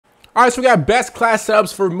All right, so we got best class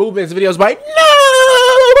setups for movements videos by no.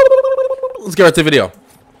 Let's get right to the video.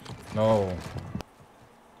 No.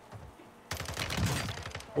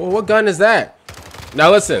 Well, what gun is that?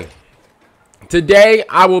 Now listen. Today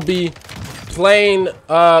I will be playing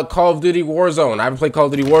Call of Duty Warzone. I haven't played Call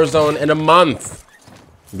of Duty Warzone in a month.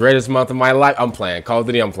 Greatest month of my life. I'm playing Call of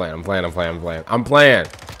Duty. I'm playing.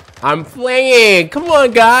 Come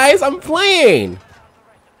on, guys. I'm playing.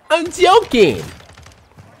 I'm joking.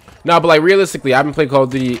 No, but like realistically, I haven't played Call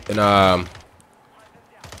of Duty in I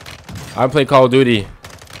haven't played Call of Duty.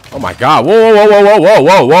 Oh my God!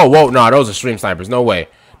 Whoa! No, those are stream snipers. No way.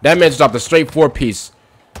 That man just dropped a straight 4-piece.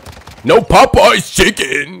 No Popeye's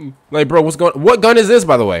chicken. Like, bro, what's going? What gun is this,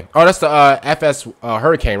 by the way? Oh, that's the FS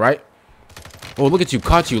Hurricane, right? Oh, look at you,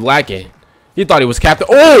 caught you lacking. He thought he was Captain.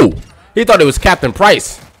 Oh, he thought it was Captain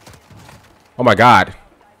Price. Oh my God.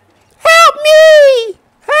 Help me!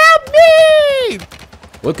 Help me!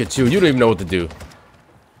 Look at you. You don't even know what to do.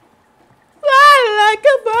 I like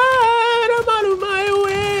a bird. I'm out of my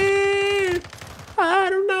way. I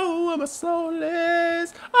don't know where my soul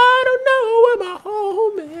is. I don't know where my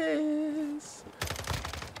home is.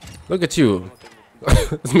 Look at you.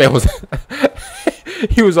 This man was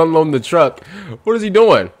he was unloading the truck. What is he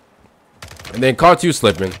doing? And then caught you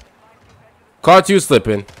slipping. Oh, he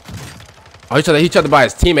tried to buy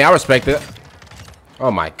his teammate. I respect it.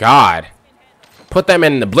 Oh my God. Put that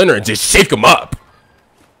man in the blender and just shake him up.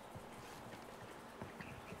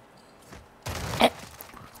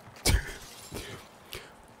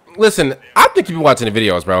 Listen, I think you've been watching the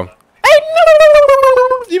videos, bro.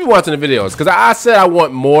 You've been watching the videos because I said I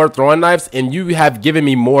want more throwing knives, and you have given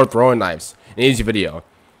me more throwing knives in each video.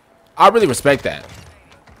 I really respect that.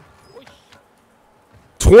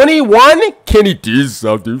 21? Can he do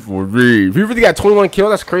something for me? If you really got 21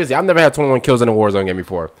 kills, that's crazy. I've never had 21 kills in a Warzone game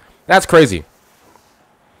before. That's crazy.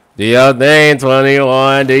 The other thing,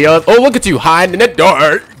 21. Oh, look at you hiding in the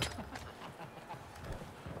dark.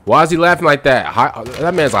 Why is he laughing like that?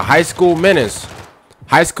 That man's a high school menace.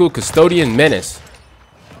 High school custodian menace.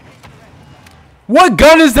 What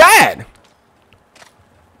gun is that?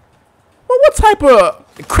 Well, what type of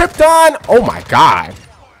Krypton? Oh my God.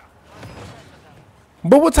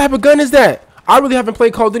 But what type of gun is that? I really haven't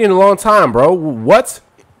played Call of Duty in a long time, bro. What?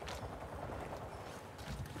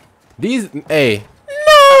 These, hey,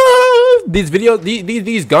 no. These videos,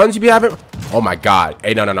 these guns you be having. Oh my God.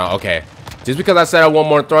 Hey, no. Okay. Just because I said I want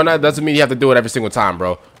more throwing knife doesn't mean you have to do it every single time,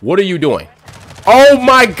 bro. What are you doing? Oh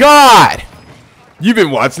my God. You've been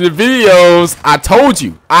watching the videos. I told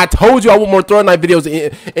you I want more throwing knife videos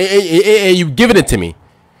and you giving it to me.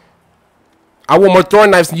 I want more throwing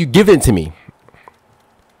knives and you giving it to me.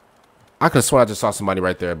 I could have sworn I just saw somebody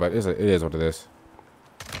right there, but it is what it is.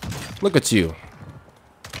 Look at you.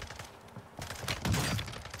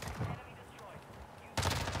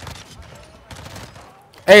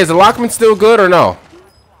 Hey, is the Lockman still good or no?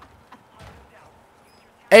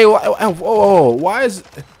 Hey, why is...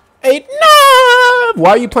 Hey, no!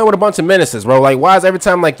 Why are you playing with a bunch of menaces, bro? Like, why is every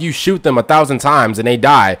time, like, you shoot them 1,000 times and they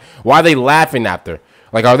die, why are they laughing after?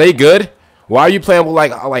 Like, are they good? Why are you playing with,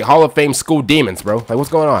 like Hall of Fame school demons, bro? Like,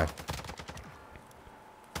 what's going on?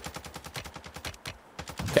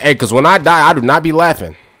 Hey, because when I die, I do not be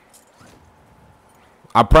laughing.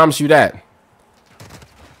 I promise you that.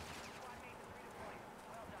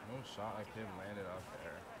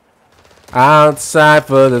 Outside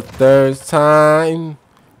for the third time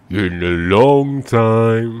in a long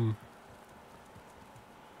time.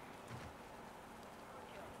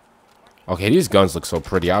 Okay, these guns look so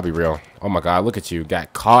pretty. I'll be real. Oh my God, look at you.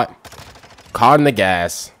 Got caught in the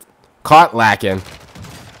gas. Caught lacking.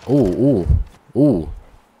 Ooh.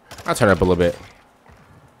 I'll turn up a little bit.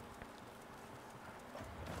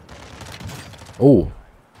 Ooh.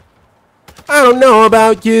 I don't know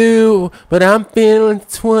about you, but I'm feeling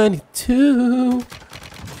 22.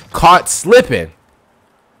 Caught slipping.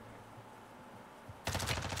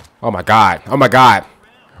 Oh my God.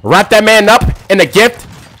 Wrap that man up in the gift.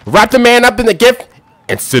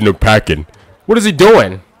 And send him packing. What is he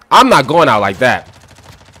doing? I'm not going out like that.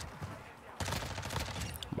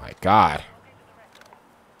 My God.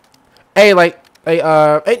 Hey, no!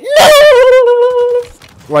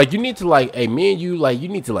 Like, you need to, like, hey, me and you, like, you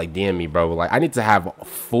need to, like, DM me, bro. Like, I need to have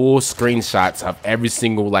full screenshots of every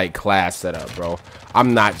single, like, class set up, bro.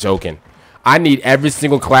 I'm not joking. I need every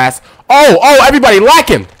single class. Oh, everybody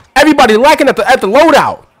lacking. At the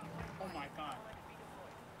loadout. Oh my God.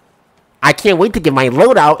 I can't wait to get my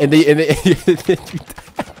loadout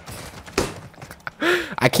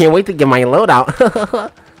I can't wait to get my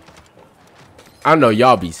loadout. I know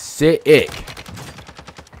y'all be sick.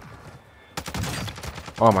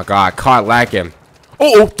 Oh my god, caught lacking.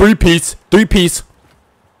 Oh, 3-piece. 3-piece.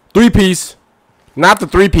 3-piece. Not the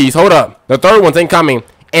 3-piece. Hold up. The third one's incoming.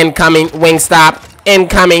 Incoming. Wingstop.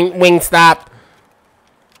 Incoming. Wingstop.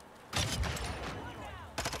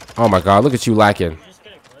 Oh my god, look at you lacking.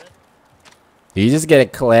 You just get a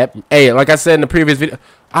clip. Hey, like I said in the previous video,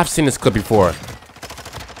 I've seen this clip before.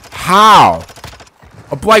 How?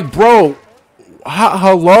 Like, bro.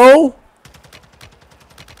 Hello?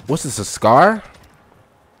 What's this, a scar?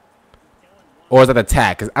 Or is that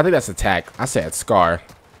attack? I think that's attack. I said scar.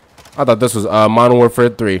 I thought this was Modern Warfare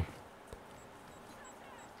 3.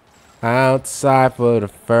 Outside for the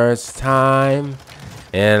first time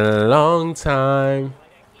in a long time.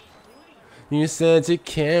 You said you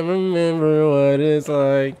can't remember what it's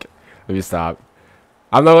like. Let me stop.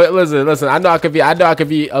 I know. Listen. I know I could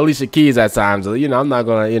be Alicia Keys at times. You know, I'm not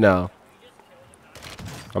gonna. You know.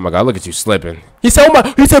 Oh my god, look at you slipping. He said, "Oh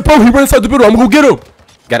my!" He said, "Bro, he ran inside the building. I'm gonna go get him."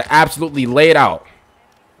 Got to absolutely lay it out.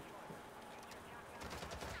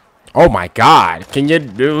 Oh my god, can you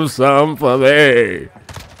do something for me?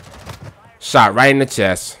 Shot right in the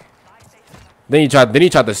chest. Then he tried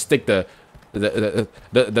to stick the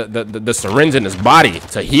syringe in his body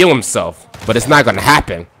to heal himself, but it's not gonna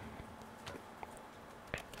happen.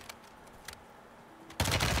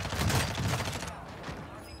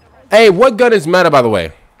 Hey, what gun is meta, by the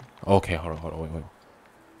way? Okay, hold on, wait.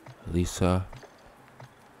 Lisa.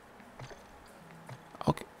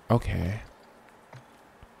 Okay.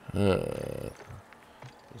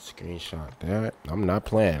 Screenshot that. I'm not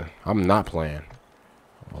playing. Oh,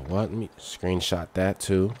 what? Let me screenshot that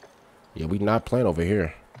too. Yeah, we not playing over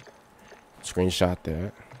here. Screenshot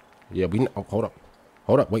that. Yeah, we. Oh, hold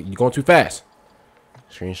up. Wait, you going too fast.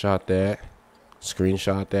 Screenshot that.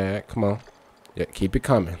 Screenshot that. Come on. Yeah, keep it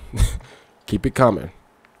coming. Keep it coming.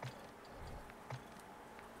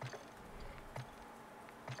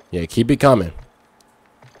 Yeah, keep it coming.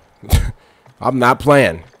 I'm not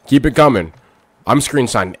playing. Keep it coming. I'm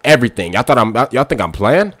screenshotting everything. Y'all think I'm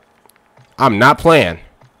playing? I'm not playing.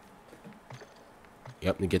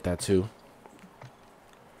 Yep, let me get that too.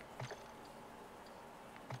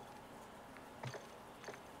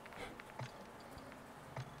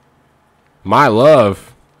 My love.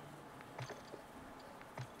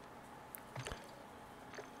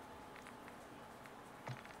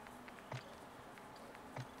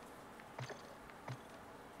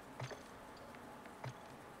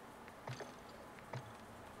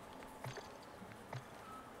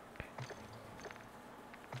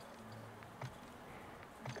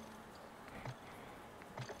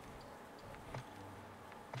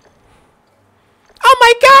 Oh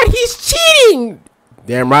my god, he's cheating!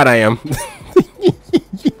 Damn right I am.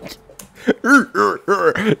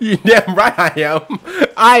 You damn right I am.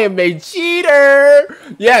 I am a cheater.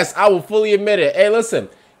 Yes, I will fully admit it. Hey, listen.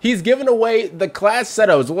 He's giving away the class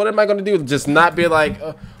setups. What am I going to do? Just not be like,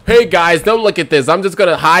 hey guys, don't look at this. I'm just going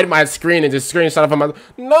to hide my screen and just screenshot it from my...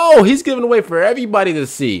 No, he's giving away for everybody to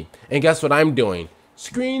see. And guess what I'm doing?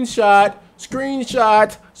 Screenshot.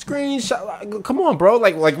 Come on, bro.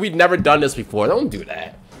 Like we've never done this before. Don't do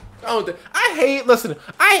that.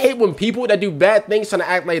 I hate when people that do bad things trying to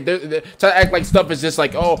act like stuff is just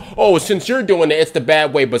like, oh, since you're doing it, it's the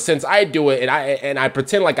bad way. But since I do it and I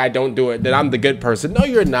pretend like I don't do it, then I'm the good person. No,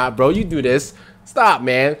 you're not, bro. You do this. Stop,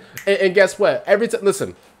 man. And guess what? Every time,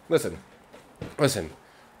 listen.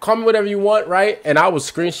 Call me whatever you want, right? And I will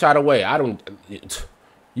screenshot away.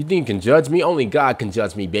 You think you can judge me? Only God can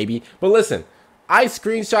judge me, baby. But listen, I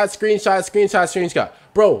screenshot.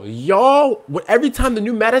 Bro, y'all, every time the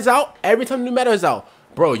new meta is out,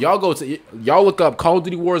 bro, y'all look up Call of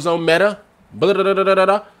Duty Warzone meta,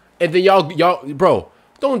 and then y'all, bro,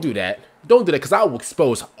 don't do that. Don't do that, because I will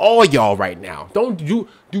expose all y'all right now. Do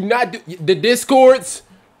not do the Discords.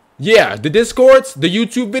 Yeah, the Discords, the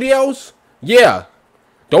YouTube videos. Yeah,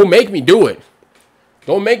 don't make me do it.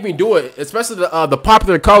 Don't make me do it, especially the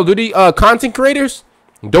popular Call of Duty content creators.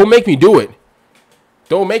 Don't make me do it.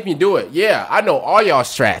 Don't make me do it. Yeah, I know all y'all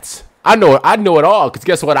strats. I know it all, because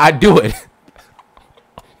guess what? I do it.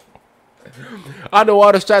 I know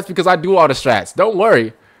all the strats because I do all the strats. Don't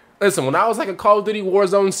worry. Listen, when I was like a Call of Duty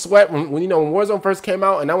Warzone sweat, when Warzone first came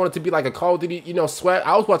out and I wanted to be like a Call of Duty, sweat,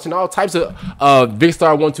 I was watching all types of Big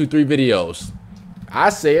Star 123 videos. I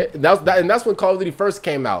say it. And that's when Call of Duty first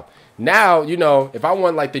came out. Now, if I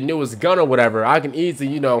want like the newest gun or whatever, I can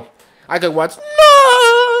easily, I can watch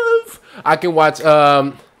nahv. I can watch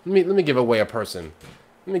let me give away a person.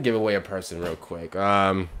 Let me give away a person real quick.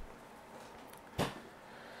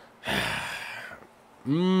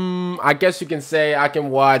 I guess you can say I can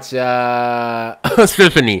watch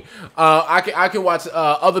Symphony. I can watch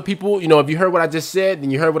other people. You know, if you heard what I just said, then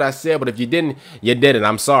you heard what I said. But if you didn't, you didn't.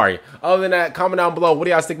 I'm sorry. Other than that, comment down below. What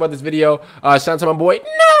do y'all think about this video? Shout out to my boy.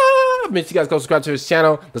 No, make sure you guys go subscribe to his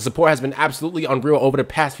channel. The support has been absolutely unreal over the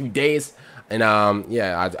past few days. And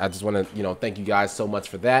yeah, I just want to thank you guys so much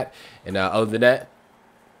for that. And other than that,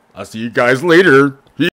 I'll see you guys later.